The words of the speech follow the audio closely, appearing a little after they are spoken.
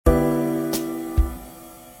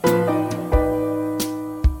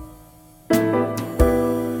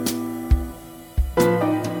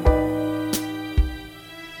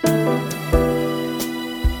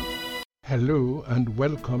Hello and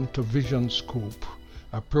welcome to Vision Scope,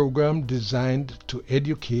 a program designed to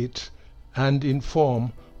educate and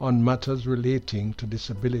inform on matters relating to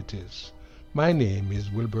disabilities. My name is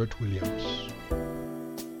Wilbert Williams.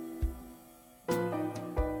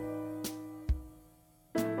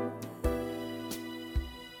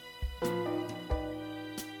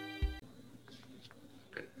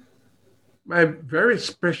 My very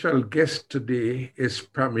special guest today is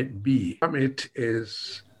Pramit B. Pramit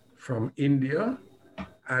is from India,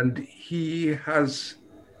 and he has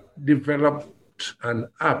developed an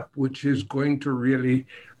app which is going to really,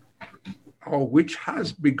 or which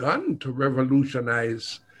has begun to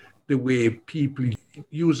revolutionize the way people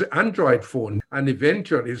use the Android phone, and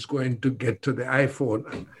eventually is going to get to the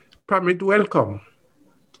iPhone. Pramit, welcome.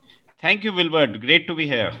 Thank you, Wilbert. Great to be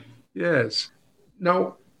here. Yes.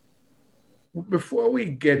 Now, before we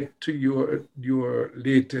get to your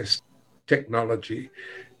latest technology,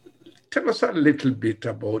 tell us a little bit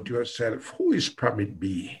about yourself. Who is Pramit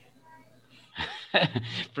B?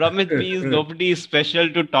 Pramit B is nobody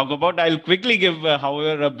special to talk about. I'll quickly give,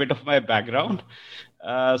 however, a bit of my background.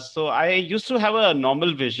 So I used to have a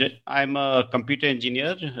normal vision. I'm a computer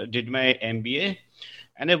engineer, did my MBA,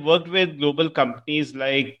 and I worked with global companies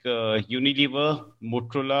like Unilever,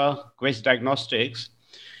 Motorola, Quest Diagnostics.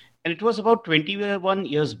 And it was about 21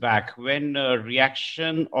 years back when a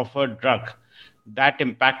reaction of a drug that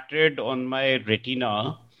impacted on my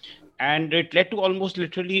retina, and it led to almost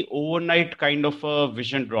literally overnight kind of a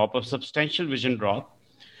vision drop, a substantial vision drop.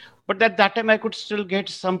 But at that time, I could still get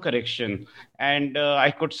some correction. And I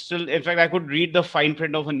could still, in fact, I could read the fine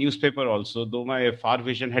print of a newspaper also, though my far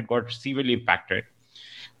vision had got severely impacted.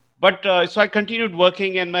 But so I continued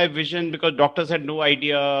working and my vision, because doctors had no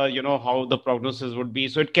idea, how the prognosis would be.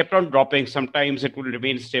 So it kept on dropping. Sometimes it will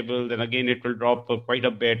remain stable. Then again, it will drop quite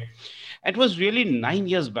a bit. It was really 9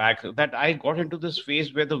 years back that I got into this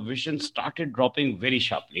phase where the vision started dropping very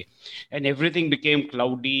sharply. And everything became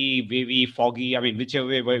cloudy, wavy, foggy. I mean, whichever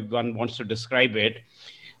way one wants to describe it.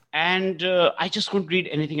 And I just couldn't read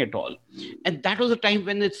anything at all. And that was the time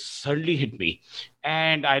when it suddenly hit me.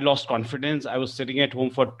 And I lost confidence. I was sitting at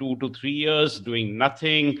home for 2 to 3 years, doing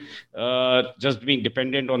nothing, just being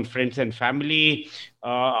dependent on friends and family.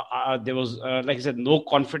 There was, like I said, no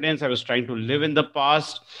confidence. I was trying to live in the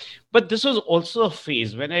past. But this was also a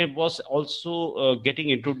phase when I was also getting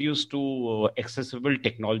introduced to accessible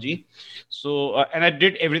technology. So, and I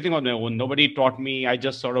did everything on my own. Nobody taught me. I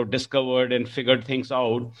just sort of discovered and figured things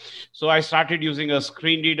out. So I started using a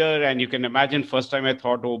screen reader, and you can imagine first time I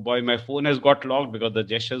thought, oh boy, my phone has got locked because the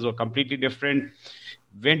gestures were completely different.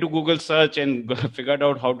 Went to Google search and figured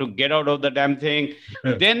out how to get out of the damn thing.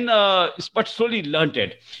 Then, but slowly learned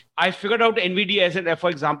it. I figured out NVDA as an, for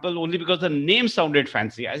example, only because the name sounded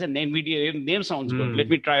fancy. I said, NVDA name sounds good. Let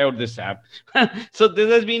me try out this app. So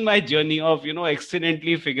this has been my journey of,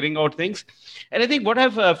 accidentally figuring out things. And I think what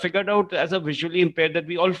I've figured out as a visually impaired, that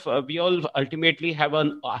we all ultimately have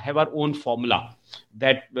our own formula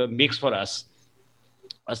that makes for us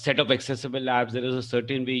a set of accessible apps. There is a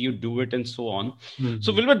certain way you do it and so on.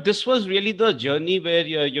 So Wilbert, this was really the journey where,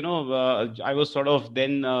 I was sort of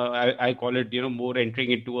then, I call it, more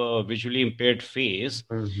entering into a visually impaired phase.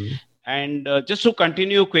 And just to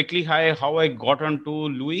continue quickly, how I got onto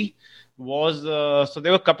Louis was, so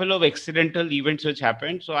there were a couple of accidental events which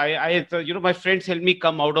happened. So I my friends helped me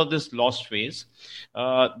come out of this lost phase.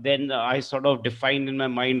 Then I sort of defined in my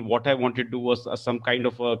mind what I wanted to do was some kind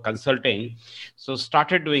of a consulting. So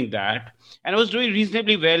started doing that, and I was doing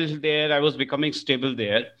reasonably well there. I was becoming stable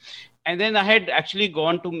there. And then I had actually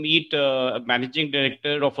gone to meet a managing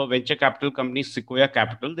director of a venture capital company, Sequoia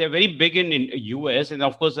Capital. They're very big in US, and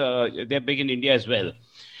of course, they're big in India as well.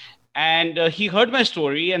 And he heard my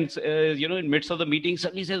story, and in midst of the meeting,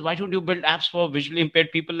 suddenly says, "Why don't you build apps for visually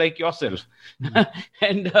impaired people like yourself?"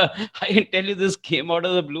 And I can tell you, this came out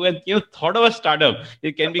of the blue, and thought of a startup.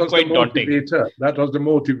 It can be quite daunting. That was the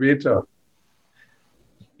motivator.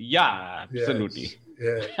 Yeah, absolutely.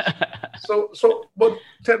 Yes. So, but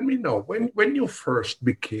tell me now, when you first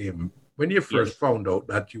found out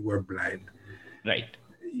that you were blind, right?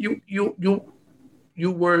 You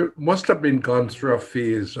must have been gone through a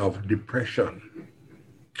phase of depression.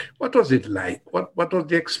 What was it like? What was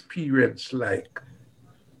the experience like?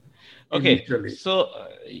 Okay, initially? so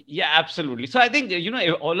yeah, absolutely. So I think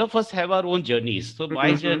all of us have our own journeys. So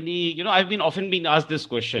my journey, I've been often been asked this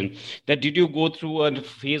question: that did you go through a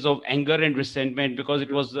phase of anger and resentment because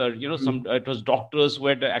it was it was doctors who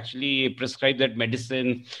had actually prescribed that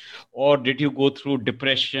medicine, or did you go through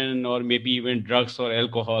depression, or maybe even drugs or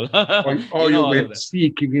alcohol? Or you went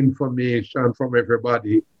seeking information from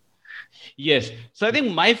everybody. Yes. So I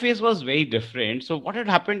think my phase was very different. So what had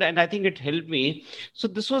happened, and I think it helped me. So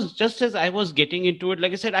this was just as I was getting into it.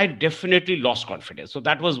 Like I said, I definitely lost confidence. So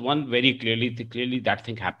that was one very clearly that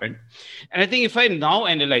thing happened. And I think if I now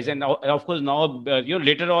analyze, and now, of course now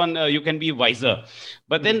later on you can be wiser.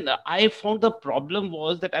 But then I found the problem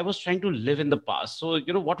was that I was trying to live in the past. So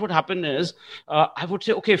what would happen is I would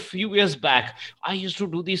say, okay, a few years back, I used to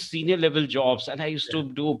do these senior level jobs, and I used to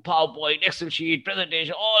do PowerPoint, Excel sheet,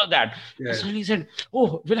 presentation, all of that. And Yes. suddenly said,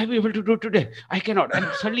 oh, will I be able to do it today? I cannot. And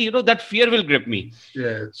suddenly, that fear will grip me.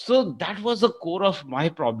 Yes. So that was the core of my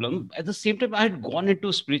problem. At the same time, I had gone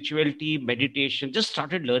into spirituality, meditation, just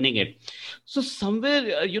started learning it. So somewhere,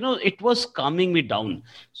 it was calming me down.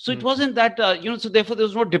 So it wasn't that, so therefore there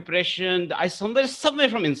was no depression. Somewhere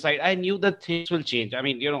from inside, I knew that things will change. I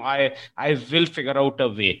mean, I will figure out a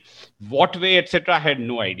way. What way, etc., I had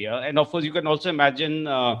no idea. And of course, you can also imagine,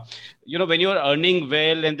 when you're earning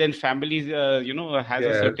well and then family, has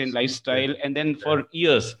a certain Yes. lifestyle, and then Yeah. for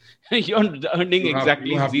years, you're earning You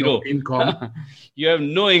exactly have no zero. income. You have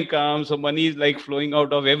no income, so money is like flowing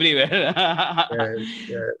out of everywhere. Yes.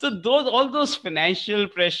 Yes. So all those financial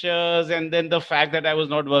pressures, and then the fact that I was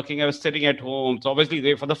not working, I was sitting at home. So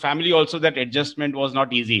obviously, for the family also, that adjustment was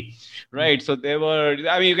not easy, right? So there were,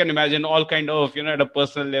 I mean, you can imagine all kind of, at a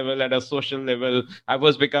personal level, at a social level, I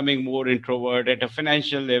was becoming more introvert. At a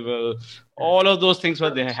financial level, all of those things were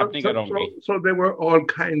there happening around me. So there were all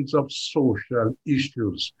kinds of social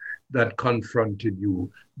issues that confronted you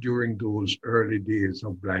during those early days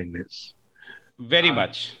of blindness. Very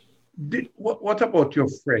much. What about your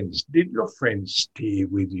friends? Did your friends stay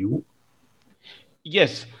with you?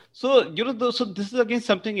 Yes. So, so this is again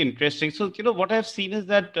something interesting. So, what I've seen is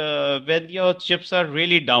that when your chips are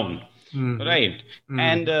really down, right,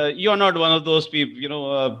 and you're not one of those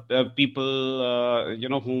people,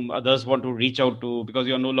 whom others want to reach out to because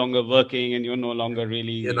you're no longer working and you're no longer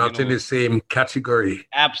really, You're not in the same category.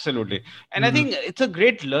 Absolutely. And I think it's a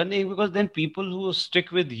great learning because then people who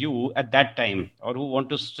stick with you at that time or who want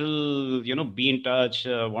to still, be in touch,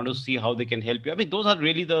 want to see how they can help you. I mean, those are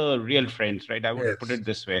really the real friends, right? I would put it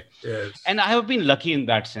this way. Yes. And I have been lucky in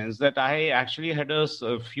that sense that I actually had a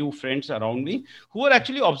few friends around me who were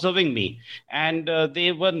actually observing me and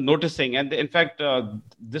they were noticing. And in fact,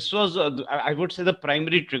 this was, I would say, the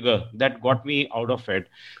primary trigger that got me out of it.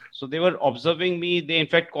 So they were observing me. They in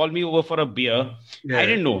fact called me over for a beer. Yeah. I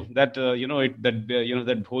didn't know that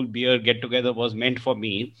that whole beer get together was meant for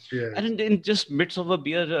me. Yeah. And in just midst of a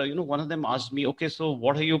beer, one of them asked me, "Okay, so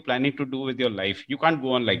what are you planning to do with your life? You can't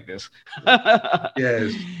go on like this."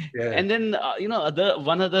 Yes. Yes. And then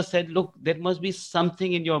one other said, "Look, there must be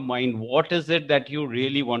something in your mind. What is it that you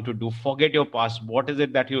really want to do? Forget your past. What is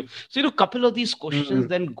it that you?" So a couple of these questions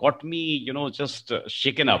then got me, just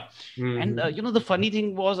shaken up. And the funny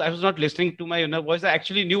thing was, I was not listening to my inner voice. I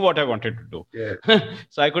actually knew what I wanted to do. Yeah.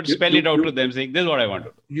 So I could spell it out to them saying, this is what I want to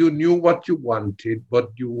do. You knew what you wanted, but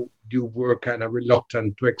you were kind of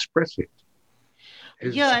reluctant to express it.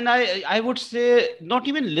 And I would say not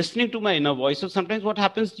even listening to my inner voice. So sometimes what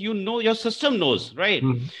happens, your system knows, right?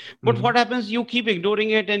 But what happens, you keep ignoring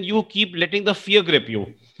it and you keep letting the fear grip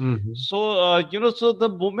you. So, so the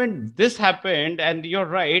moment this happened, and you're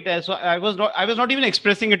right, and so I was not even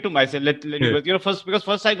expressing it to myself.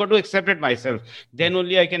 First I got to accept it myself. Then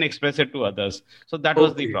only I can express it to others. So that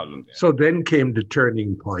was the problem there. So then came the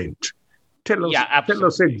turning point. Tell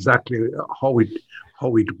us exactly how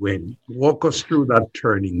it went. Walk us through that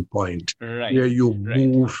turning point where you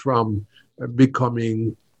moved from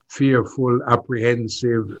becoming fearful,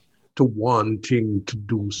 apprehensive, to wanting to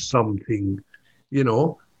do something,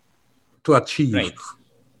 to achieve.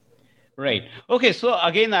 Right. Okay. So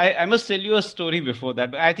again, I must tell you a story before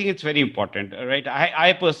that, but I think it's very important, right?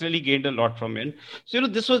 I personally gained a lot from it. So,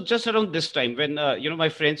 this was just around this time when, my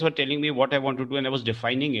friends were telling me what I want to do and I was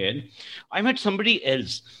defining it. I met somebody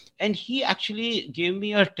else and he actually gave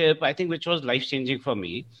me a tip, I think, which was life-changing for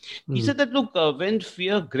me. He said that, look, when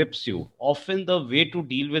fear grips you, often the way to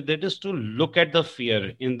deal with it is to look at the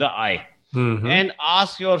fear in the eye. And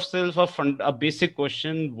ask yourself a basic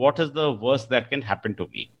question: what is the worst that can happen to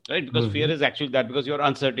me? Right? Because fear is actually that, because you're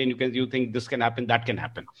uncertain, you think this can happen, that can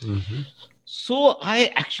happen. So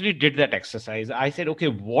I actually did that exercise. I said, okay,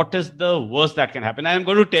 what is the worst that can happen? I'm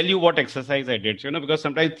going to tell you what exercise I did, because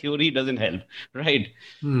sometimes theory doesn't help, right?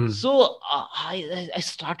 So I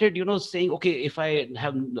started, saying, okay, if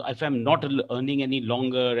I'm not earning any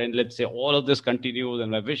longer, and let's say all of this continues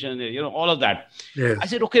and my vision, all of that. Yes. I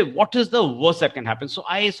said, okay, what is the worst that can happen? So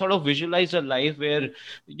I sort of visualized a life where,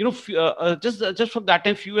 just from that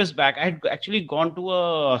time, few years back, I had actually gone to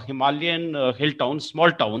a Himalayan hill town,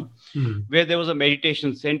 small town, where where there was a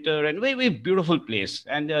meditation center and very, very beautiful place.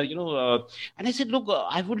 And, and I said, look,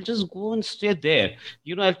 I would just go and stay there.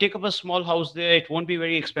 I'll take up a small house there. It won't be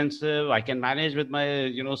very expensive. I can manage with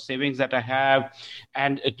my, savings that I have.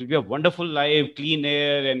 And it will be a wonderful life, clean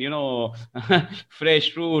air and,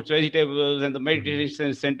 fresh fruits, vegetables, and the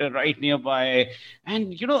meditation center right nearby.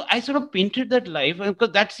 And, I sort of painted that life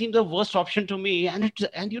because that seemed the worst option to me. And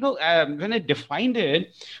when I defined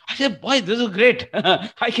it, I said, boy, this is great.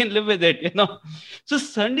 I can live with it. So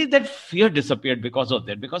suddenly that fear disappeared because of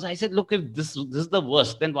that. Because I said, look, if this is the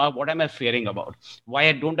worst, then what am I fearing about?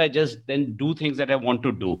 Why don't I just then do things that I want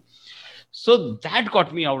to do? So that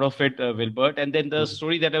got me out of it, Wilbert. And then the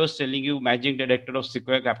story that I was telling you, managing director of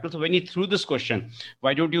Sequoia Capital. So when he threw this question,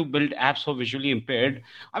 why don't you build apps for visually impaired?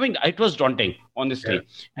 I mean, it was daunting, honestly. Yeah.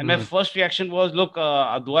 And my first reaction was, look,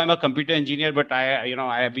 though I'm a computer engineer, but I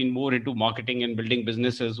have been more into marketing and building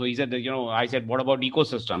businesses. So he said, I said, what about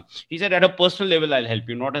ecosystem? He said, at a personal level, I'll help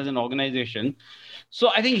you, not as an organization. So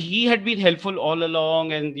I think he had been helpful all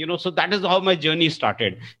along. And, so that is how my journey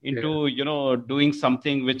started into, doing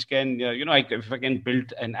something which can, if I can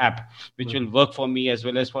build an app, which will work for me as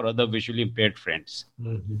well as for other visually impaired friends.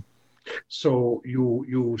 So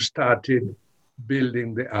you started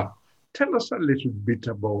building the app. Tell us a little bit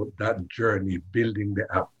about that journey, building the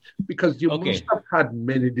app, because you must have had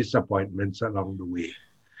many disappointments along the way.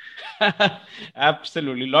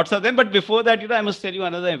 Absolutely, lots of them. But before that, I must tell you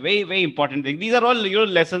another very, very important thing. These are all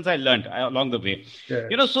lessons I learned along the way.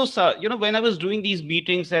 Yeah. So when I was doing these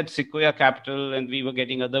meetings at Sequoia Capital, and we were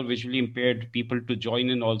getting other visually impaired people to join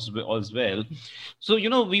in also as well. So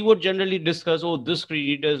we would generally discuss, this screen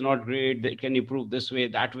reader is not great. It can improve this way,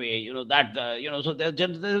 that way. So there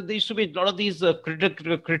used to be a lot of these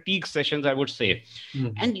critique sessions, I would say.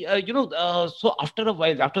 And so after a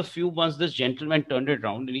while, after a few months, this gentleman turned it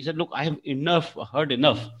around and he said, look, I have heard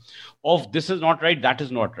enough of this is not right, that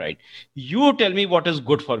is not right. You tell me what is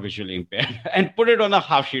good for visually impaired and put it on a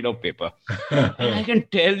half sheet of paper. And I can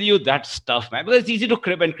tell you that stuff, man, because it's easy to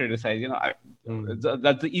crib and criticize.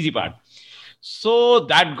 That's the easy part. So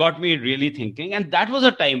that got me really thinking. And that was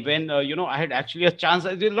a time when, I had actually a chance.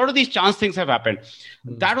 A lot of these chance things have happened.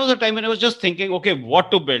 That was a time when I was just thinking, okay,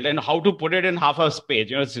 what to build and how to put it in half a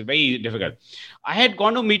page. It's very difficult. I had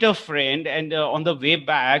gone to meet a friend, and on the way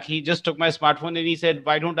back, he just took my smartphone and he said,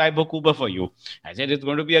 why don't I book Uber for you? I said, it's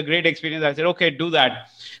going to be a great experience. I said, okay, do that.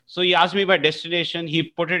 So he asked me my destination. He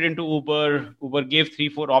put it into Uber. Uber gave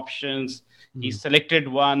 3-4 options. He selected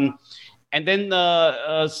one. And then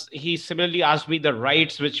he similarly asked me the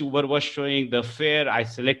rides which Uber was showing, the fare. I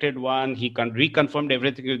selected one. He reconfirmed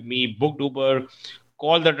everything with me, booked Uber,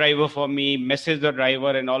 called the driver for me, messaged the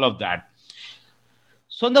driver, and all of that.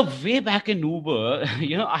 So on the way back in Uber,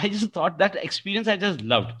 I just thought that experience I just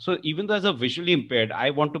loved. So even though as a visually impaired,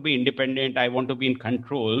 I want to be independent, I want to be in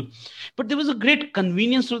control, but there was a great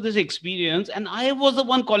convenience to this experience, and I was the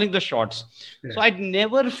one calling the shots. Yeah. So I'd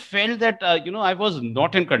never felt that, I was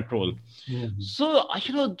not in control. Mm-hmm. So,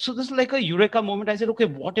 so this is like a eureka moment. I said, okay,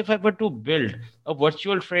 what if I were to build a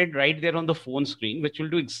virtual friend right there on the phone screen, which will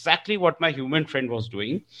do exactly what my human friend was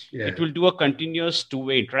doing. Yeah. It will do a continuous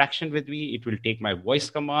two-way interaction with me. It will take my voice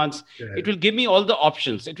commands. Yeah. It will give me all the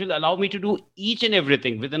options. It will allow me to do each and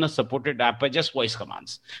everything within a supported app by just voice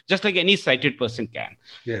commands, just like any sighted person can.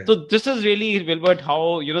 Yeah. So this is really, Wilbert,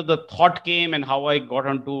 how, the thought came and how I got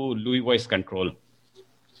onto Louis Voice Control.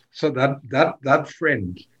 So that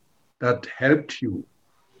friend that helped you,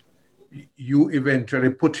 you eventually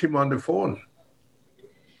put him on the phone.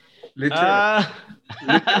 Literally.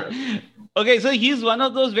 Okay, so he's one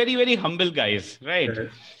of those very, very humble guys, right?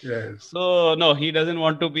 Yes. So, no, he doesn't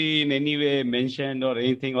want to be in any way mentioned or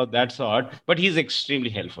anything of that sort, but he's extremely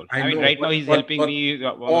helpful. I mean, right now he's helping me.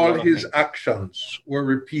 All his actions were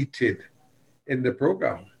repeated in the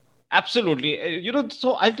program. Absolutely.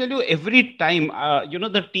 So I'll tell you, every time,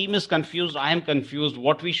 the team is confused, I am confused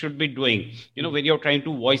what we should be doing, when you're trying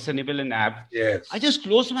to voice enable an app. Yes. I just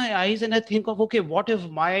close my eyes and I think of, okay, what if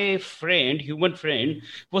my human friend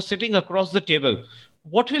was sitting across the table?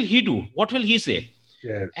 What will he do? What will he say?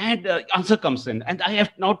 Yes. And answer comes in. And I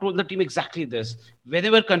have now told the team exactly this.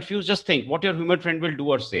 Whenever confused, just think what your human friend will do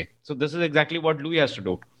or say. So this is exactly what Louis has to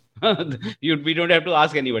do. We don't have to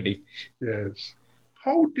ask anybody. Yes.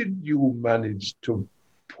 How did you manage to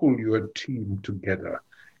pull your team together?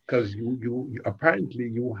 Because you apparently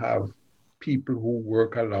you have people who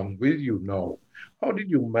work along with you now. How did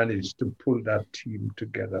you manage to pull that team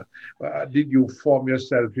together? Did you form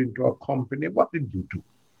yourself into a company? What did you do?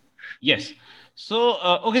 Yes. So,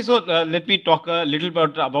 let me talk a little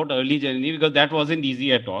bit about early journey, because that wasn't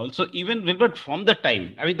easy at all. So even Wilbert, from the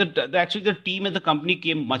time, I mean, actually the team and the company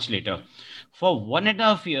came much later. For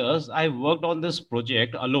 1.5 years, I worked on this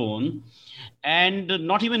project alone and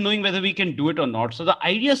not even knowing whether we can do it or not. So the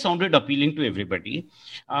idea sounded appealing to everybody.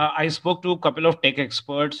 I spoke to a couple of tech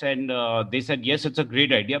experts and they said, yes, it's a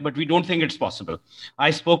great idea, but we don't think it's possible.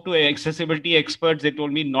 I spoke to accessibility experts. They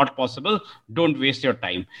told me not possible. Don't waste your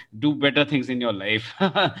time. Do better things in your life.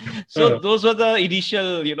 So those were the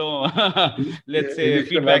initial, let's say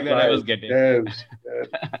feedback that I was getting. Yes.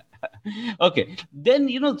 Okay, then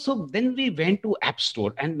so then we went to App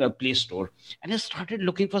Store and the Play Store, and I started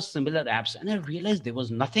looking for similar apps, and I realized there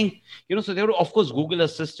was nothing. So there were, of course, Google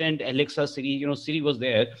Assistant, Alexa, Siri. Siri was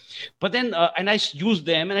there, but then and I used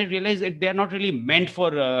them, and I realized that they are not really meant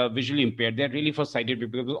for visually impaired. They're really for sighted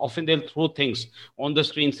people, because often they'll throw things on the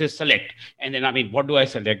screen, say select, and then I mean, what do I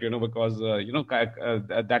select? Because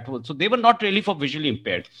that was, so they were not really for visually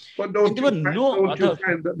impaired. But don't you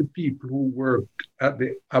find that the people who work at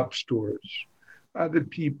the app stores are the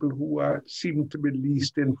people who seem to be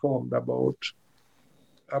least informed about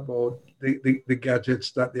the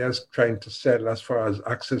gadgets that they are trying to sell as far as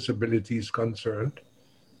accessibility is concerned?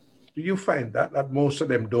 Do you find that most of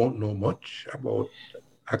them don't know much about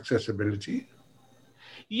accessibility?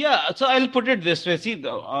 Yeah, so I'll put it this way. See,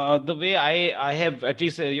 the way I have, at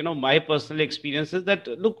least my personal experience is that,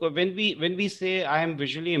 look, when we say I am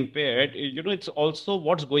visually impaired, it's also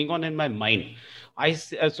what's going on in my mind. I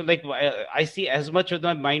see, I see as much with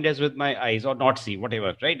my mind as with my eyes, or not see,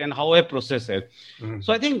 whatever, right? And how I process it. Mm-hmm.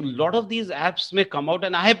 So I think a lot of these apps may come out,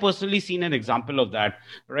 and I have personally seen an example of that,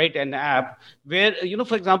 right? An app where,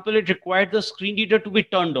 for example, it required the screen reader to be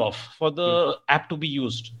turned off for the app to be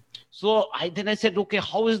used. So I said, okay,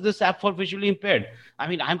 how is this app for visually impaired? I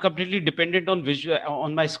mean, I'm completely dependent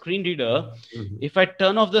on my screen reader. Mm-hmm. If I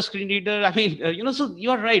turn off the screen reader, I mean, so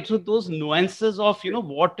you're right. So those nuances of,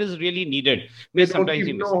 what is really needed. They don't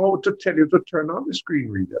even know how to tell you to turn on the screen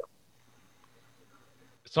reader.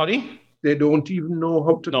 Sorry? They don't even know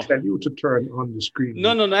how to tell you to turn on the screen.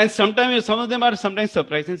 No. And sometimes some of them are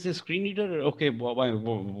surprised and say, screen reader? Okay,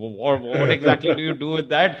 what exactly do you do with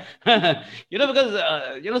that?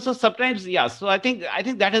 Because, so sometimes, yeah. So I think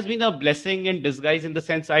that has been a blessing in disguise, in the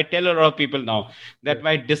sense I tell a lot of people now that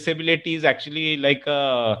my disability is actually like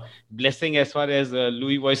a blessing as far as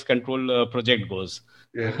Louis Voice Control project goes.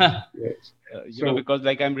 Yes. Because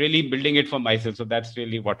like I'm really building it for myself. So that's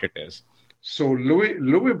really what it is. So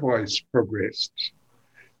Louis Voice progressed.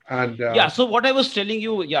 And so what I was telling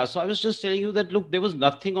you, so I was just telling you that, look, there was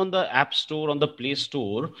nothing on the App Store, on the Play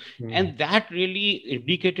Store, and that really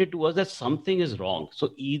indicated to us that something is wrong.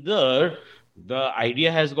 So either the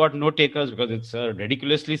idea has got no takers, because it's a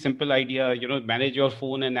ridiculously simple idea, manage your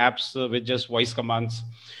phone and apps with just voice commands,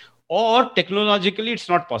 or technologically it's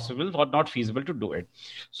not possible or not feasible to do it.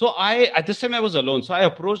 So at this time I was alone. So I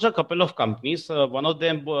approached a couple of companies. One of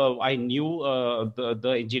them, I knew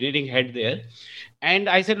the engineering head there. And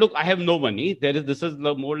I said, look, I have no money. This is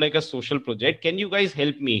more like a social project. Can you guys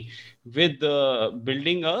help me with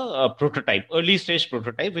building a prototype, early stage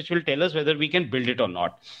prototype, which will tell us whether we can build it or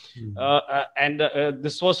not? And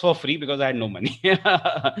this was for free because I had no money.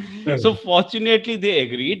 So fortunately, they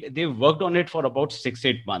agreed. They worked on it for about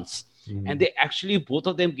 6-8 months. And they actually, both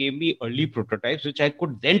of them gave me early prototypes, which I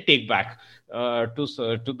could then take back to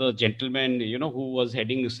the gentleman, who was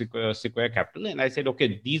heading Sequoia Capital. And I said,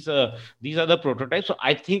 okay, these are the prototypes. So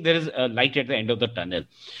I think there is a light at the end of the tunnel.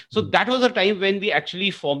 So that was a time when we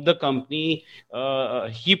actually formed the company.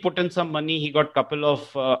 He put in some money. He got a couple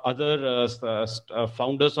of other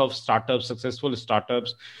founders of startups, successful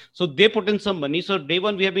startups. So they put in some money. So day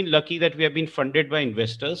one, we have been lucky that we have been funded by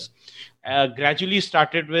investors. Gradually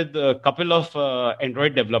started with a couple of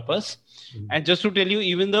Android developers. And just to tell you,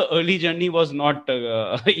 even the early journey was not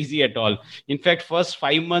easy at all. In fact, first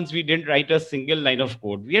 5 months, we didn't write a single line of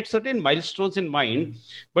code. We had certain milestones in mind,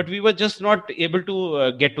 but we were just not able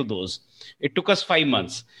to get to those. It took us 5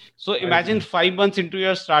 months. So imagine 5 months into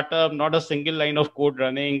your startup, not a single line of code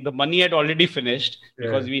running. The money had already finished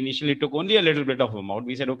because we initially took only a little bit of amount.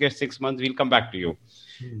 We said, okay, 6 months, we'll come back to you.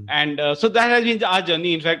 And so that has been our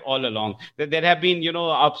journey, in fact, all along. There have been,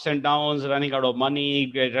 ups and downs, running out of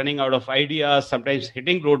money, running out of ideas, sometimes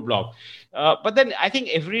hitting roadblock. But then I think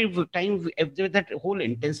every time that whole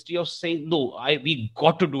intensity of saying, no, we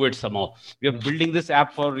got to do it somehow. We are building this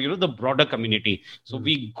app for, the broader community. So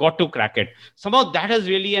we got to crack it. Somehow that has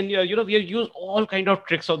really, and, we have used all kind of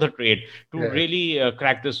tricks of the trade to really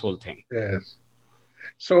crack this whole thing. Yes.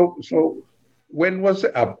 So when was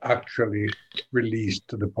the app actually released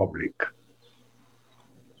to the public?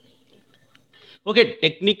 Okay,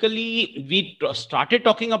 technically, we started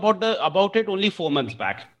talking about it only 4 months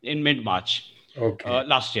back in mid-March. Okay.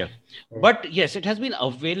 last year. Oh. But yes, it has been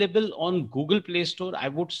available on Google Play Store, I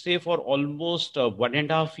would say, for almost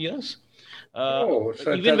 1.5 years. So it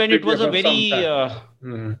Even has when been it there was a for some very time.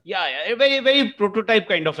 Mhm. yeah, a very, very prototype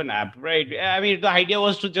kind of an app, right? I mean, the idea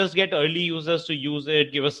was to just get early users to use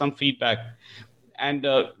it, give us some feedback. And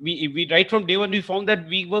we right from day one, we found that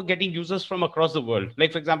we were getting users from across the world.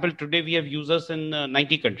 Like, for example, today we have users in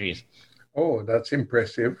 90 countries. Oh, that's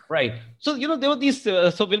impressive. Right. So, there were these,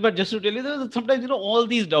 so Wilbur, just to tell you, there were sometimes, all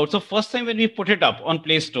these doubts. So first time when we put it up on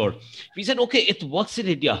Play Store, we said, okay, it works in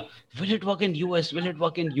India. Will it work in US? Will it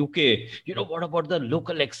work in UK? What about the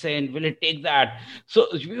local accent? Will it take that? So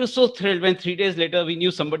we were so thrilled when 3 days later, we knew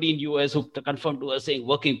somebody in US who confirmed to us saying,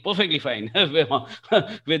 working perfectly fine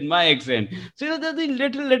with my accent. So, there's the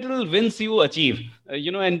little wins you achieve,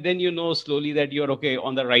 and then slowly that you're okay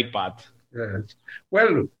on the right path. Yes.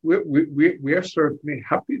 Well, we are certainly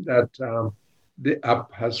happy that the app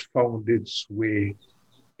has found its way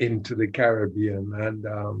into the Caribbean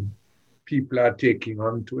and people are taking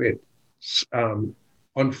on to it.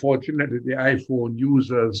 Unfortunately, the iPhone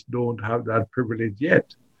users don't have that privilege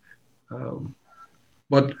yet. Um,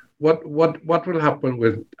 but what will happen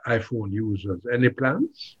with iPhone users? Any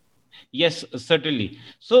plans? Yes, certainly.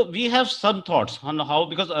 So we have some thoughts on how,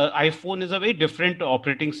 because iPhone is a very different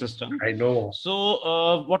operating system. I know.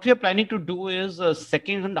 So what we are planning to do is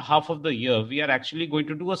second half of the year, we are actually going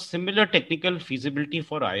to do a similar technical feasibility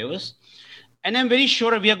for iOS. And I'm very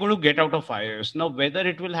sure we are going to get out of iOS. Now, whether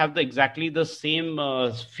it will have exactly the same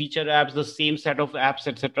feature apps, the same set of apps,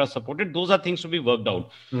 etc., supported, those are things to be worked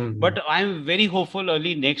out. Mhm. But I'm very hopeful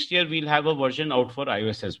early next year we'll have a version out for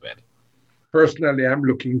iOS as well. Personally, I'm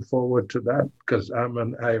looking forward to that because I'm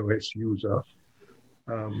an iOS user.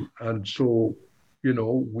 And so,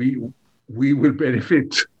 we will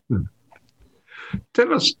benefit.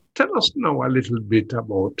 Tell us now a little bit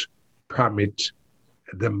about Pramit,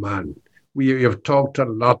 the man. We have talked a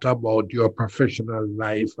lot about your professional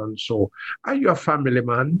life, and so are you a family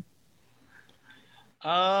man?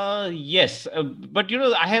 Yes, but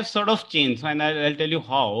I have sort of changed, and I'll tell you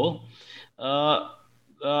how.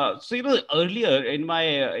 Uh, so earlier in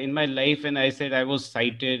my life, when I said I was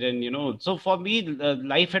sighted, and so for me,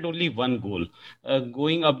 life had only one goal: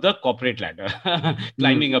 going up the corporate ladder, Mm.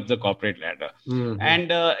 climbing up the corporate ladder, Mhm.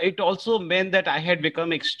 and it also meant that I had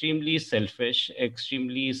become extremely selfish,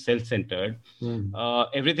 extremely self-centered. Mm.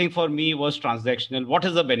 Everything for me was transactional. What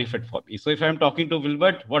is the benefit for me? So if I'm talking to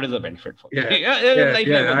Wilbert, what is the benefit for me? Yeah, Life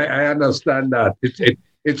yeah. level. I understand that.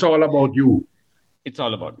 It's all about you. It's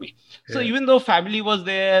all about me. So Yeah. even though family was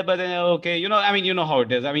there, but then okay, I mean, how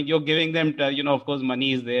it is. I mean, you're giving them, of course,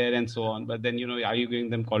 money is there and so on. But then, are you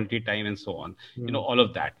giving them quality time and so on? Mm. All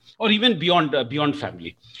of that, or even beyond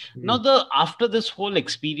family. Now, Mm. after this whole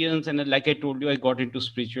experience, and like I told you, I got into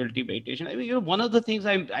spirituality, meditation. I mean, one of the things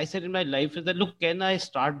I said in my life is that, look, can I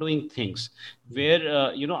start doing things where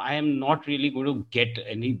I am not really going to get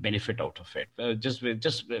any benefit out of it, just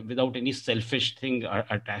without any selfish thing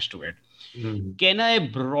attached to it. Mm. Can I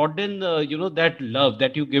broaden that love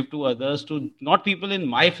that you give to others, to not people in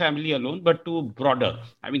my family alone, but to broader?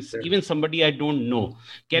 I mean, Yeah. even somebody I don't know.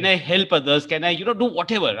 Can I help others? Can I do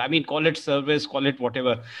whatever? I mean, call it service, call it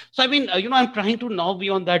whatever. So I mean, I'm trying to now be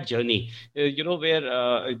on that journey,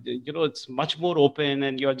 where it's much more open,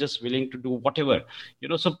 and you're just willing to do whatever.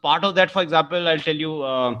 So part of that, for example, I'll tell you,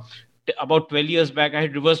 about 12 years back, I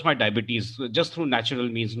had reversed my diabetes just through natural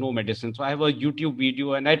means, no medicine. So I have a YouTube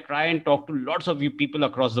video, and I try and talk to lots of you people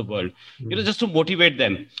across the world, Mm. just to motivate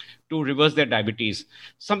them to reverse their diabetes.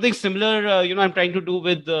 Something similar, I'm trying to do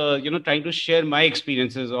with, trying to share my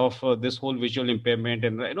experiences of this whole visual impairment,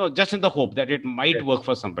 and, just in the hope that it might Yes. work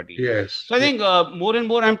for somebody. Yes. So I think more and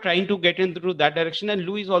more I'm trying to get into that direction. And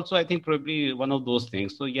Louis also, I think, probably one of those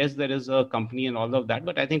things. So yes, there is a company and all of that,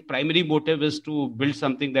 but I think primary motive is to build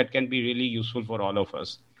something that can be really useful for all of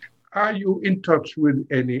us. Are you in touch with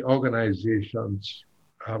any organizations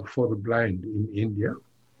for the blind in India?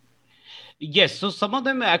 Yes, so some of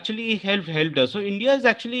them actually helped us. So India is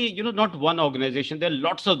actually, not one organization. There are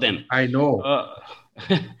lots of them. I know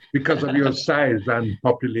Uh, because of your size and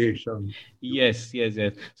population. Yes.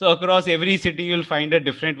 So across every city, you'll find a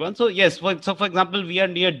different one. So yes, for example, we are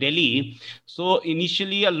near Delhi. So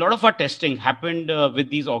initially, a lot of our testing happened with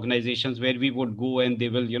these organizations, where we would go and they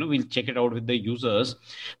will, we'll check it out with the users.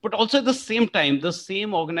 But also at the same time, the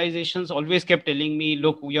same organizations always kept telling me,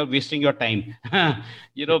 look, we are wasting your time.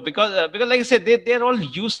 Because like I said, they're all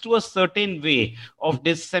used to a certain way of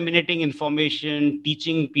disseminating information,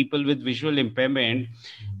 teaching people with visual impairment.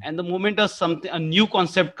 mind. And the moment a new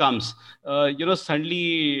concept comes,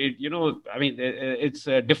 suddenly, it's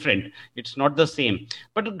different. It's not the same.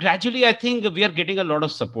 But gradually, I think we are getting a lot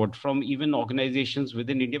of support from even organizations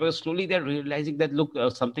within India, because slowly they're realizing that, look,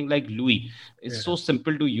 something like Louis is so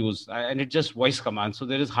simple to use, and it's just voice command. So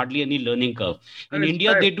there is hardly any learning curve. In And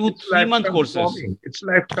India, they do it's life 3-month courses. transforming. It's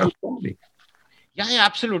life transforming. Yeah,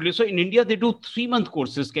 absolutely. So in India, they do 3-month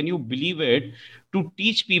courses. Can you believe it? To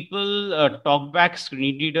teach people TalkBack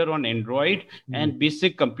screen reader on Android and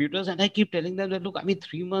basic computers. And I keep telling them that, look,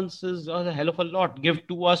 3 months is a hell of a lot. Give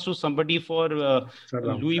 2 hours to somebody for It's a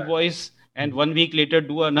long Louis time. voice, and 1 week later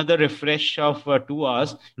do another refresh of 2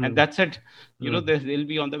 hours, and that's it. They'll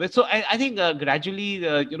be on the way. So I think gradually,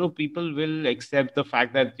 people will accept the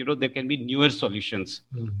fact that, there can be newer solutions.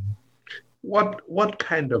 What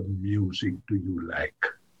kind of music do you like?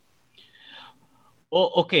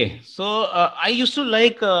 Oh, okay. So I used to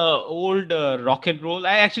like old rock and roll.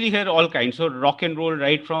 I actually hear all kinds. So rock and roll,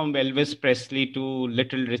 right from Elvis Presley to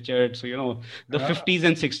Little Richard. So the 50s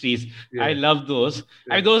and 60s. Yeah. I love those.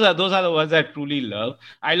 Yeah. Those are the ones I truly love.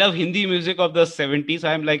 I love Hindi music of the 70s.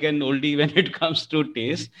 I'm like an oldie when it comes to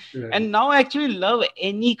taste. Yeah. And now I actually love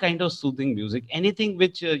any kind of soothing music. Anything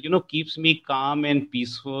which keeps me calm and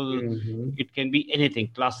peaceful. It can be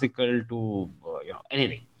anything, classical to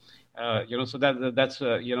anything. So that's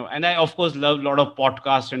and I of course love a lot of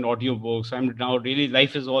podcasts and audiobooks. I'm now really,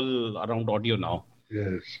 life is all around audio now.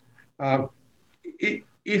 Yes.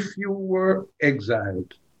 If you were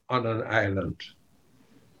exiled on an island,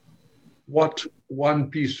 what one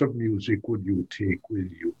piece of music would you take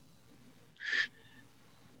with you?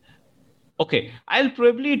 Okay, I'll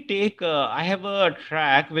probably take, I have a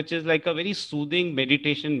track which is like a very soothing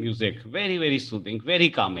meditation music, very, very soothing, very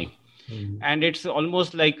calming. And it's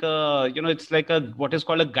almost like it's like what is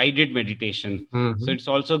called a guided meditation. So it's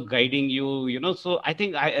also guiding you, so I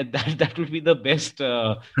think that would be the best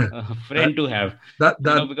friend to have,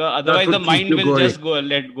 because otherwise the mind will just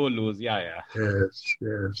let go loose. Yeah. Yes.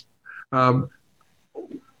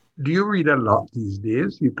 Do you read a lot these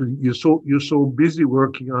days? You're so busy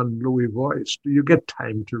working on Louis Voice. Do you get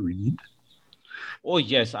time to read? Oh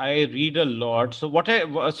yes, I read a lot. So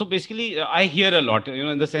basically I hear a lot,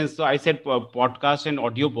 in the sense. So I said podcasts and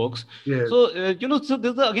audiobooks. Yes. So so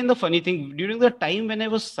this is again the funny thing. During the time when I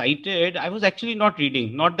was sighted, I was actually not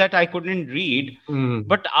reading. Not that I couldn't read,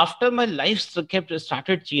 but after my life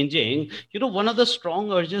started changing, one of the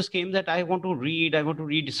strong urges came that I want to read. I want to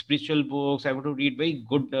read spiritual books. I want to read very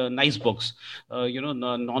good, nice books,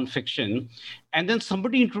 non-fiction. And then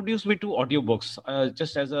somebody introduced me to audiobooks,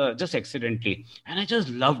 just accidentally, and I just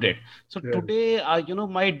loved it. So today,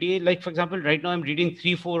 my day, like for example, right now I'm reading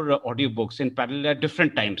 3-4 audiobooks in parallel at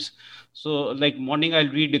different times. So like morning I'll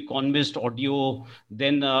read Economist audio,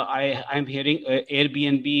 then I'm hearing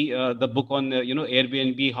Airbnb, the book on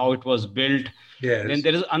Airbnb, how it was built. Yes. Then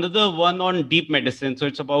there is another one on deep medicine. So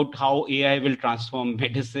it's about how AI will transform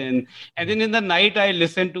medicine. And then in the night, I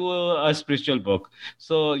listen to a spiritual book.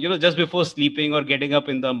 So, just before sleeping or getting up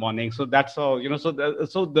in the morning. So that's how,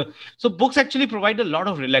 so books actually provide a lot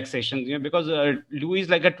of relaxation, because Louis is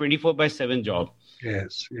like a 24/7 job.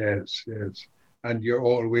 Yes. And you're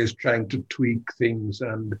always trying to tweak things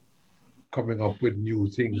and coming up with new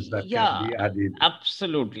things that can be added.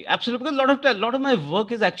 Absolutely. Because a lot of my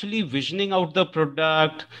work is actually visioning out the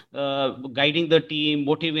product, guiding the team,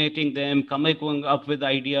 motivating them, coming up with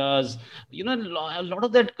ideas. A lot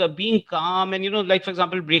of that being calm, and like for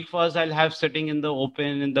example, breakfast I'll have sitting in the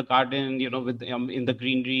open in the garden, with in the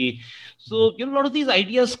greenery. So a lot of these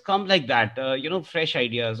ideas come like that. Fresh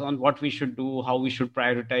ideas on what we should do, how we should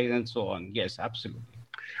prioritize, and so on. Yes, absolutely.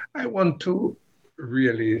 I want to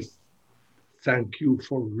really thank you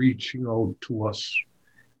for reaching out to us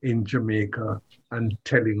in Jamaica and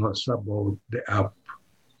telling us about the app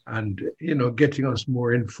and, getting us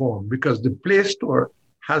more informed, because the Play Store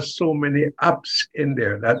has so many apps in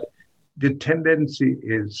there that the tendency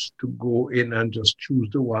is to go in and just choose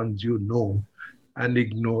the ones and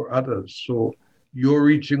ignore others. So your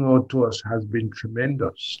reaching out to us has been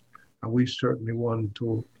tremendous. And we certainly want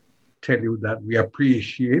to tell you that we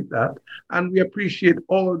appreciate that, and we appreciate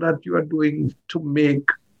all that you are doing to make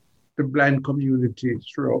the blind community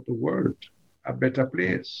throughout the world a better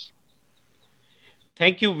place.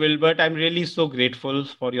 Thank you, Wilbert. I'm really so grateful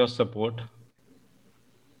for your support.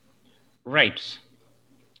 Right.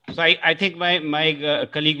 So I think my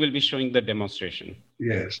colleague will be showing the demonstration.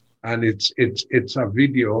 Yes, and it's a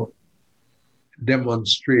video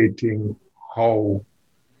demonstrating how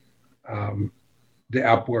the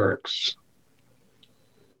app works.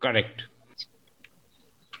 Correct.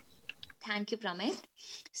 Thank you, Pramit.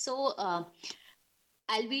 So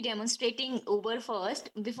I'll be demonstrating Uber first.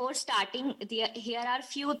 Before starting, here are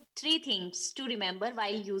three things to remember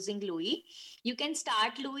while using Louie. You can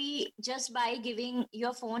start Louie just by giving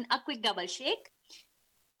your phone a quick double shake.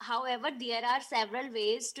 However, there are several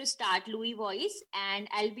ways to start Louie voice, and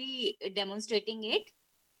I'll be demonstrating it.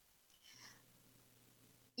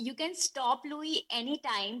 You can stop Louie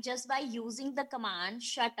anytime just by using the command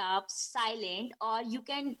shut up, silent, or you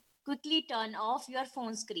can quickly turn off your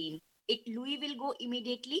phone screen. Louie will go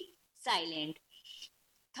immediately silent.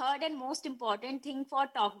 Third and most important thing for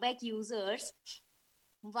TalkBack users,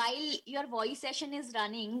 while your voice session is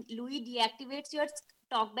running, Louie deactivates your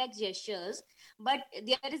TalkBack gestures, but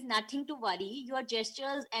there is nothing to worry. Your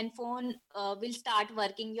gestures and phone will start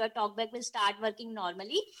working. Your TalkBack will start working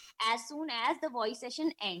normally as soon as the voice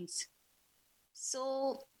session ends.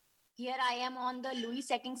 So here I am on the Louie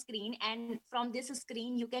settings screen, and from this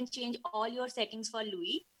screen, you can change all your settings for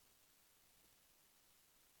Louie.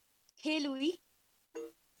 Hey, Louie.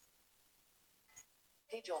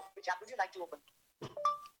 Hey, Joe. Which app would you like to open?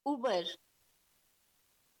 Uber.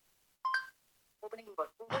 Opening Uber.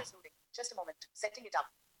 Uber is loading. Just a moment. Setting it up.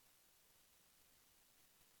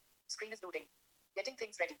 Screen is loading. Getting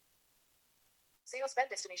things ready. Say or spell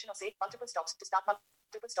destination or say multiple stops to start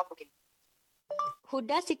multiple stop booking.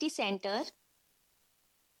 Huda City Center.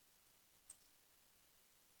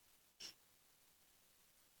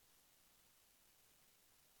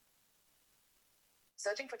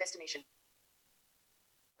 Searching for destination.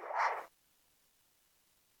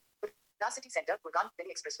 Huda City Center, Gurgaon, Delhi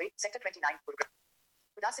Expressway, Sector 29, Gurgaon.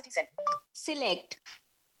 Huda City Center. Select.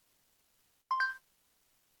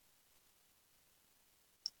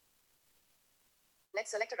 Let's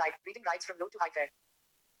select a ride. Reading rides from low to high fare.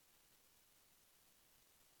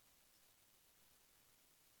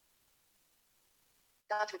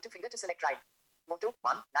 Touch with two finger to select ride. Moto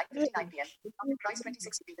 1, 9:59 p.m. Price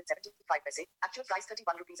 26 rupees and 75 paise. Actual price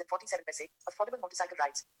 31 rupees and 47 paise. Affordable motorcycle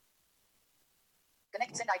rides.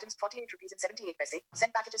 Connect send items 48 rupees and 78 paise.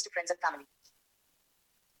 Send packages to friends and family.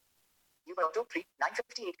 Uber Auto 3,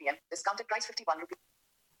 9:58 p.m. Discounted price 51 rupees.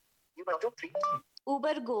 Uber Auto 3.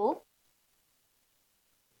 Uber Go.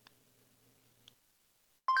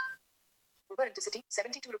 Uber Intercity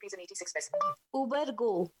 72 rupees and 86 paise. Uber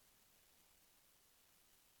Go.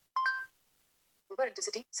 Uber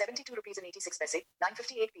Intercity 72 rupees and 86 paise.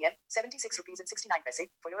 9:58 p.m. 76 rupees and 69 paise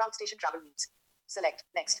for your outstation travel needs. Select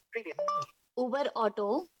next preview. Uber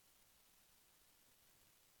Auto.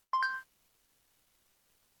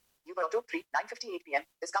 Uber Auto 3, 9:58 p.m.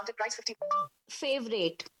 Discounted price 50.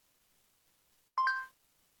 Favorite.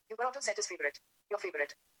 Uber Auto set is favorite. Your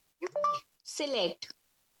favorite. Select.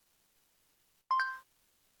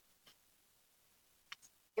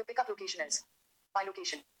 Your pickup location is my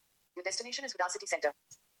location. Your destination is Huda City Center.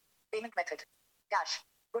 Payment method. Cash.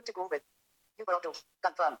 Good to go with. Uber Auto.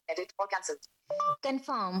 Confirm, edit, or cancel.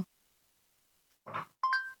 Confirm.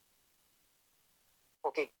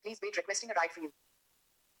 Okay, please wait. Requesting a ride for you.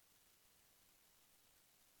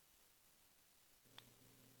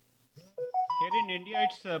 Here in India,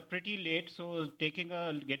 it's pretty late, so getting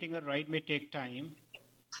a ride may take time.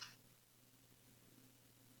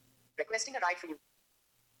 Requesting a ride for you.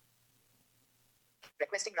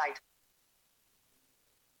 Requesting ride.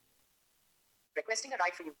 Requesting a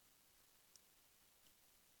ride for you.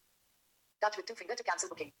 Touch with two finger to cancel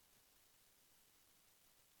booking.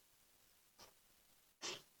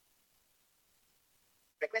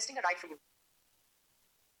 Requesting a ride for you.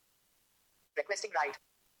 Requesting ride.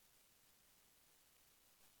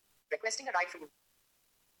 Requesting a ride for you.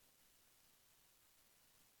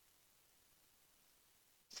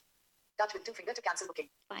 Touch with two finger to cancel booking.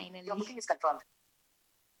 Finally. Your booking is confirmed.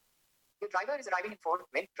 Your driver is arriving in Ford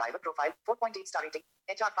Wind. Driver profile 4.8 star rating.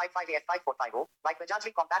 HR55AF5450. White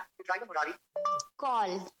Bajaj Compact. Your driver Murari.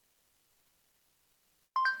 Call.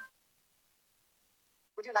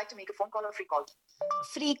 Would you like to make a phone call or free call?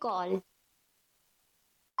 Free call.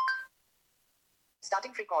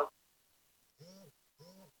 Starting free call.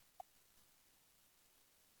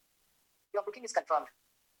 Your booking is confirmed.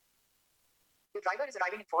 Your driver is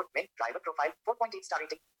arriving in Ford Wind. Driver profile 4.8 star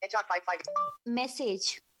rating. HR55.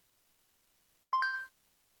 Message.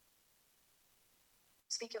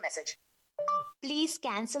 Speak your message. Please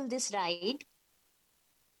cancel this ride.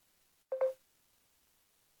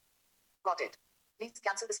 Got it. Please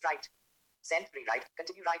cancel this ride. Send, rewrite,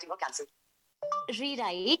 continue writing or cancel.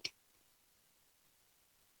 Rewrite.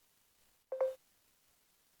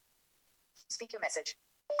 Speak your message.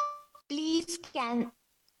 Please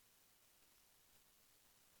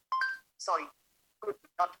Sorry. Good.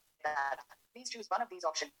 Not that. Please choose one of these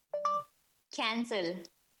options. cancel.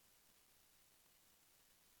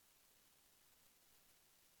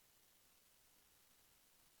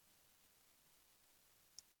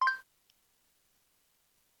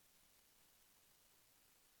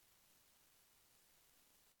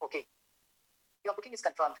 Okay. Your booking is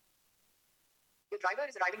confirmed. Your driver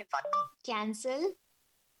is arriving in 5. Cancel.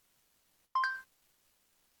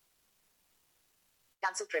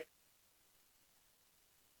 Cancel trip.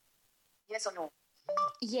 Yes or no?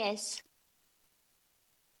 Yes.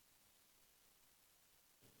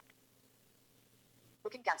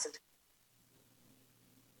 Booking cancelled.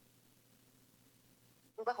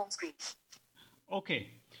 Uber home screen. Okay.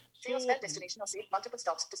 Say your So, spell destination or say multiple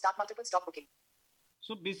stops to start multiple stop booking.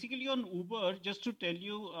 so basically on Uber, just to tell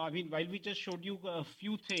you, I mean, while we just showed you a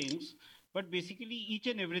few things, but basically each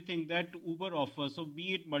and everything that Uber offers, so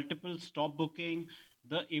be it multiple stop booking,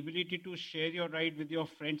 the ability to share your ride with your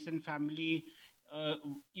friends and family,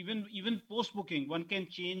 even post booking, one can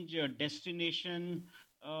change destination.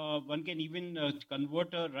 One can even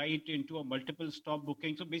convert a ride into a multiple stop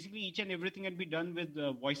booking. So basically, each and everything can be done with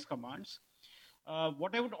voice commands.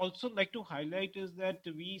 What I would also like to highlight is that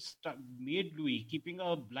we made Louis keeping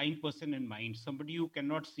a blind person in mind, somebody who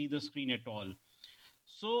cannot see the screen at all.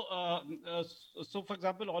 So, so for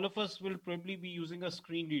example, all of us will probably be using a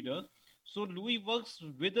screen reader. So Louis works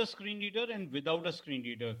with a screen reader and without a screen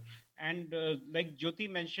reader. And like Jyoti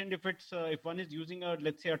mentioned, if one is using a,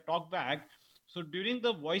 let's say, a talkback, so during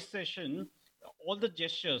the voice session, all the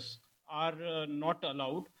gestures are not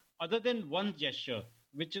allowed other than one gesture,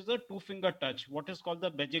 which is a two-finger touch, what is called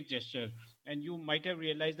the magic gesture. And you might have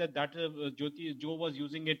realized that Joe was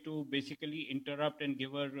using it to basically interrupt and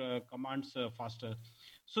give her commands faster.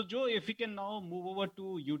 So Joe, if we can now move over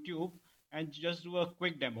to YouTube and just do a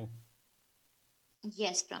quick demo.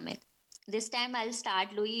 Yes, Pramit. This time I'll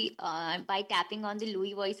start Louis by tapping on the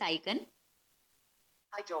Louis voice icon.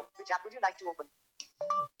 Hi Joe, which app would you like to open?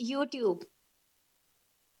 YouTube.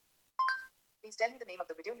 Please tell me the name of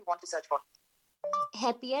the video you want to search for.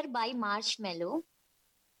 Happier by Marshmallow.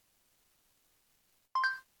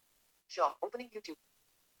 Sure, opening YouTube.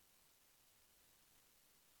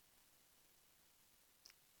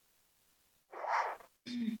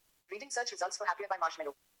 Reading search results for Happier by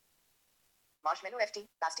Marshmallow. Marshmallow FT,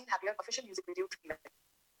 Bastille Happier official music video treatment.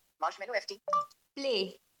 Marshmallow FT.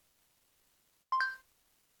 Play.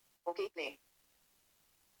 Okay, play.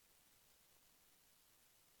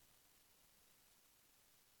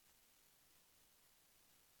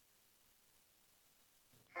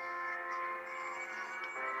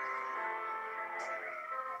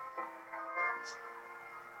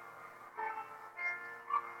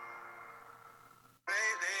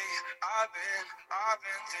 I've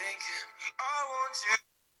been thinking, I want you.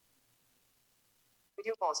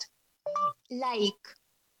 Video paused. Like.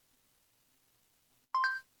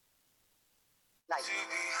 Like. To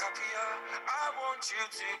be happier, I want you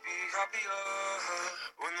to be happier.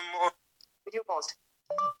 When the more Video paused.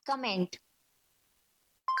 Comment.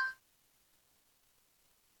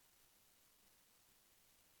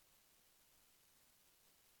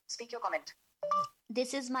 Speak your comment.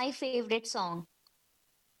 This is my favorite song.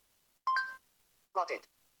 Got it.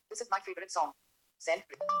 This is my favorite song. Send.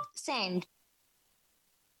 Send.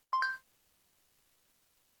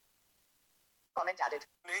 Comment added.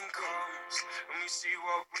 morning comes and we see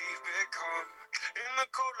what we've become. In the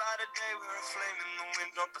cold light of day, we're a flame in the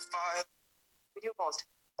wind, not the fire. Video paused.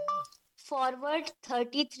 Forward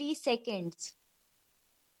 33 seconds.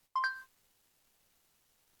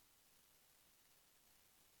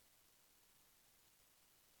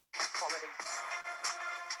 Forwarding.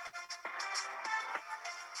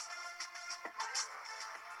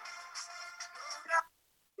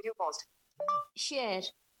 Video paused. Share.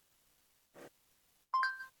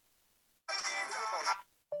 Video paused.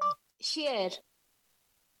 Share.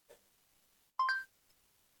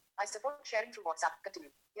 I support sharing through WhatsApp. Continue.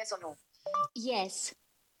 Yes or no? Yes.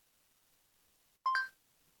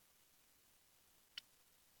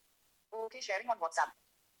 Okay, sharing on WhatsApp.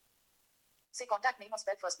 Say contact name or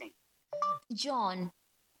spell first name. John.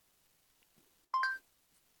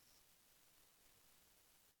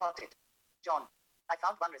 Got it. John. I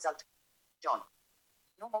found one result. John.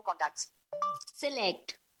 No more contacts.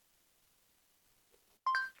 Select.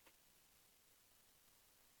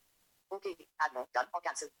 Okay, add more. Done or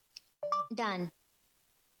cancel. Done.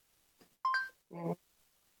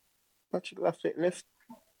 Touch left, it left.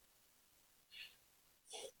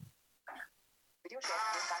 Video share.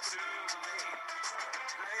 Going back.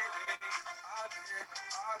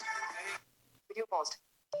 Video paused.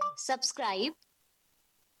 Subscribe.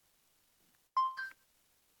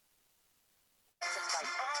 Subscribe.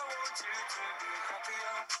 I want you to be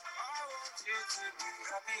happier. I want you to be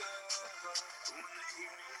happier. When the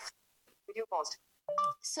evening Video paused.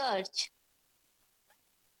 Search.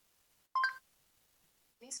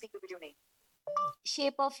 Please speak the video name.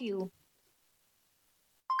 Shape of you.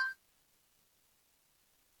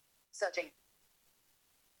 Searching.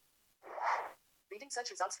 Reading search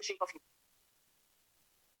results for Shape of You.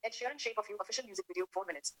 Ed Sheeran Shape of You official music video 4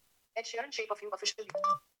 minutes. Ed Sheeran Shape of You official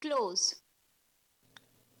Close.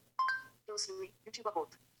 Close Louis. YouTube or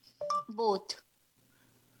both. Both.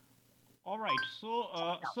 All right. So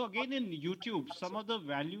again, in YouTube, some of the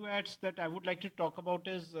value adds that I would like to talk about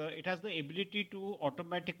is it has the ability to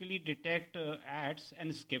automatically detect ads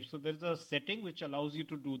and skip. So there's a setting which allows you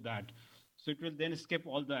to do that. So it will then skip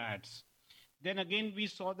all the ads. Then again, we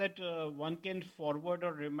saw that one can forward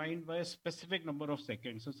or rewind by a specific number of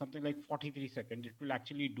seconds. So something like 43 seconds, it will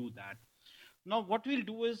actually do that. Now, what we'll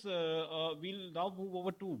do is we'll now move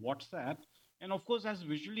over to WhatsApp. And of course, as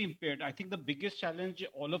visually impaired, I think the biggest challenge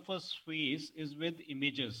all of us face is with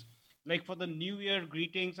images. Like for the New Year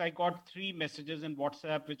greetings, I got 3 messages in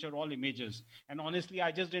WhatsApp, which are all images. And honestly,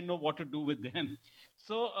 I just didn't know what to do with them.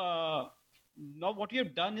 So now what we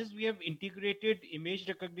have done is we have integrated image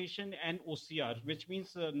recognition and OCR, which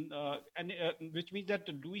means which means that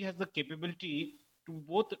Louis has the capability to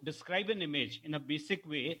both describe an image in a basic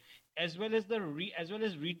way as well as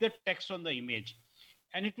read the text on the image,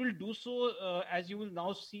 and it will do so as you will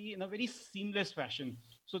now see in a very seamless fashion.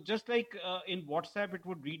 So just like in WhatsApp it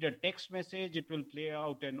would read a text message, it will play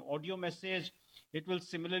out an audio message, it will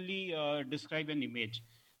similarly describe an image.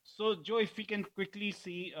 So Joe, if we can quickly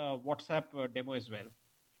see WhatsApp demo as well.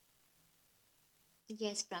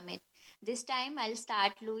 Yes, Pramit. This time I'll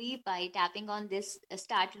start Louis by tapping on this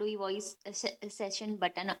Start Louis voice session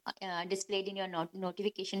button displayed in your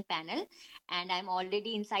notification panel. And I'm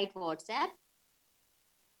already inside WhatsApp.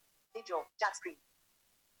 Hey Joe, chat screen.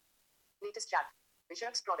 Latest chat.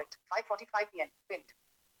 Visuals product, 5:45 p.m. Pinned.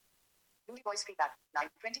 Louis voice feedback,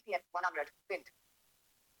 9:20 p.m. 100. Pinned.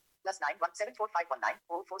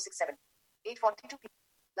 +917451900467. 8:42 p.m.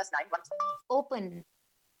 +91. Open.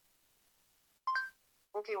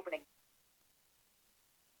 Okay, opening.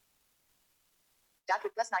 Chat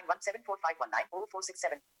with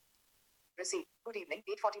 +917451900467. Receive. Good evening.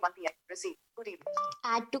 8:41 p.m. Receive. Good evening.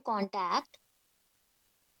 Add to contact.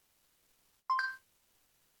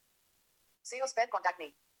 Say or spell contact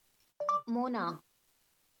name. Mona.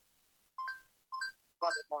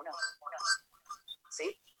 Got it, Mona.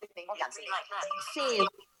 Say. Name or cancel. Save.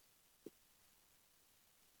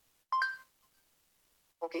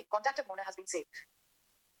 Okay, contact of Mona has been saved.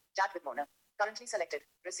 Chat with Mona. Currently selected.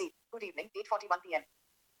 Receive. Good evening. 8:41 p.m.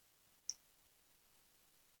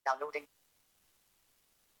 Downloading.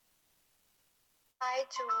 Hi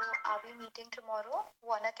Joe, are we meeting tomorrow?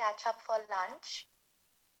 Wanna catch up for lunch?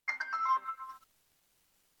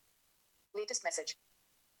 Latest message.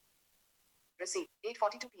 Receive.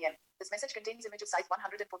 8:42 p.m. This message contains image of size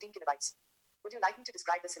 114 kilobytes. Would you like me to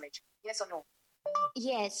describe this image? Yes or no?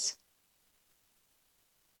 Yes.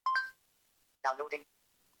 Downloading.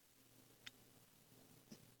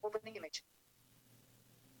 Opening image.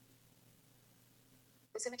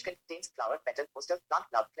 This image contains flower, petal, poster, plant,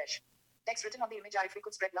 love, flesh. Text written on the image: if we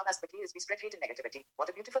could spread love as quickly as we spread hate and negativity, what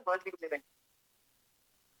a beautiful world we would live in.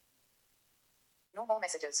 No more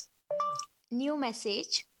messages. New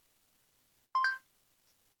message.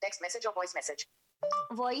 Text message or voice message.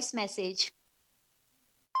 Voice message.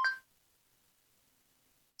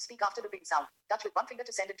 Speak after the beep sound. Touch with one finger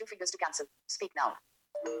to send and 2 fingers to cancel. Speak now.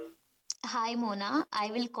 Hi Mona, I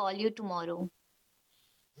will call you tomorrow.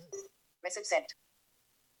 Message sent.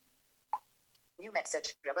 New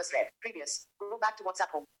message. Reverse read. Previous. Go back to WhatsApp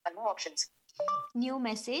home. And more options. New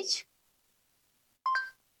message.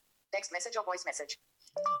 Text message or voice message.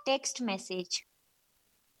 Text message.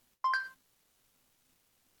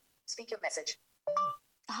 Speak your message.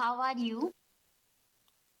 How are you?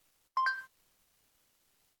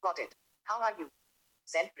 Got it. How are you?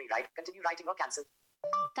 Send, rewrite, continue writing or cancel.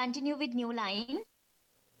 Continue with new line.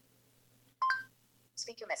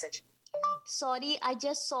 Speak your message. Sorry, I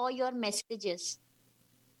just saw your messages.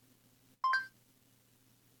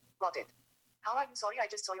 Got it. How are you? Sorry, I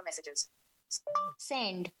just saw your messages.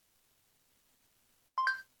 Send.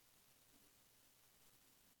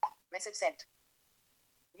 Message sent.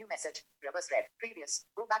 New message. Reverse read. Previous.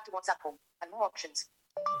 Go back to WhatsApp home. And more options.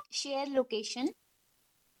 Share location.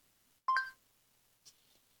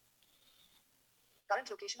 Current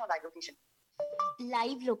location or live location.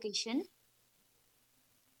 Live location.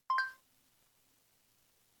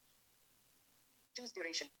 Choose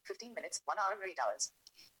duration. 15 minutes, 1 hour, or 8 hours.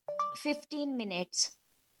 15 minutes.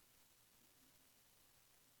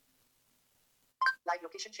 Live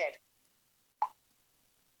location shared.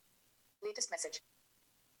 Latest message.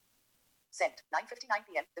 Sent. 9:59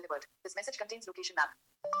 p.m. Delivered. This message contains location map.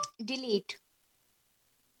 Delete.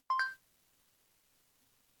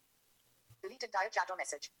 Delete entire chat or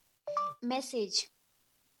message. Message.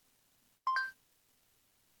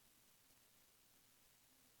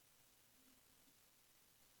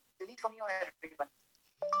 Delete for me or everyone.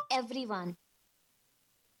 Everyone.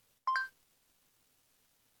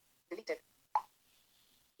 Deleted.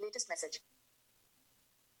 Latest message.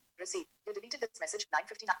 Receive. You deleted this message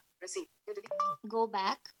 9:59. Receive. You delete. Go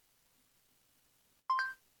back.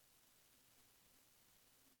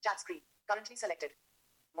 Chat screen. Currently selected.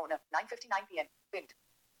 Mona 9:59 p.m. Pinned.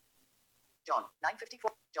 John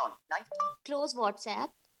 9:54. John 9. Close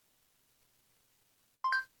WhatsApp.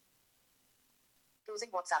 Closing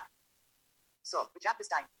WhatsApp. So, which app this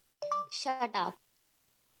time? Shut up.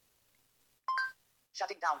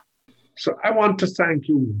 Shutting down. So I want to thank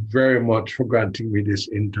you very much for granting me this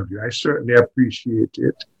interview. I certainly appreciate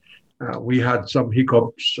it. We had some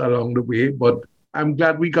hiccups along the way, but I'm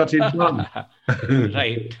glad we got it done.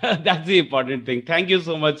 Right. That's the important thing. Thank you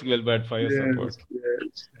so much, Gilbert, for your support.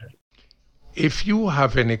 Yes. If you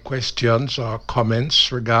have any questions or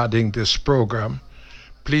comments regarding this program,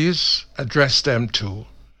 please address them to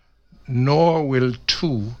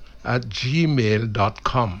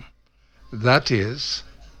norwill2@gmail.com. That is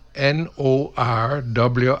NORWILL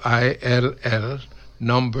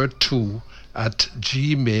number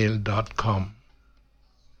 2@gmail.com.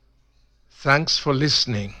 Thanks for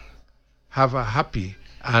listening. Have a happy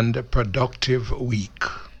and productive week.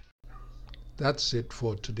 That's it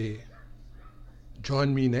for today.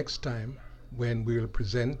 Join me next time when we'll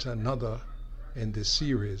present another in the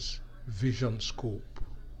series Vision Scope.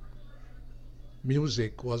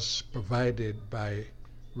 Music was provided by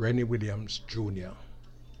Rennie Williams Jr.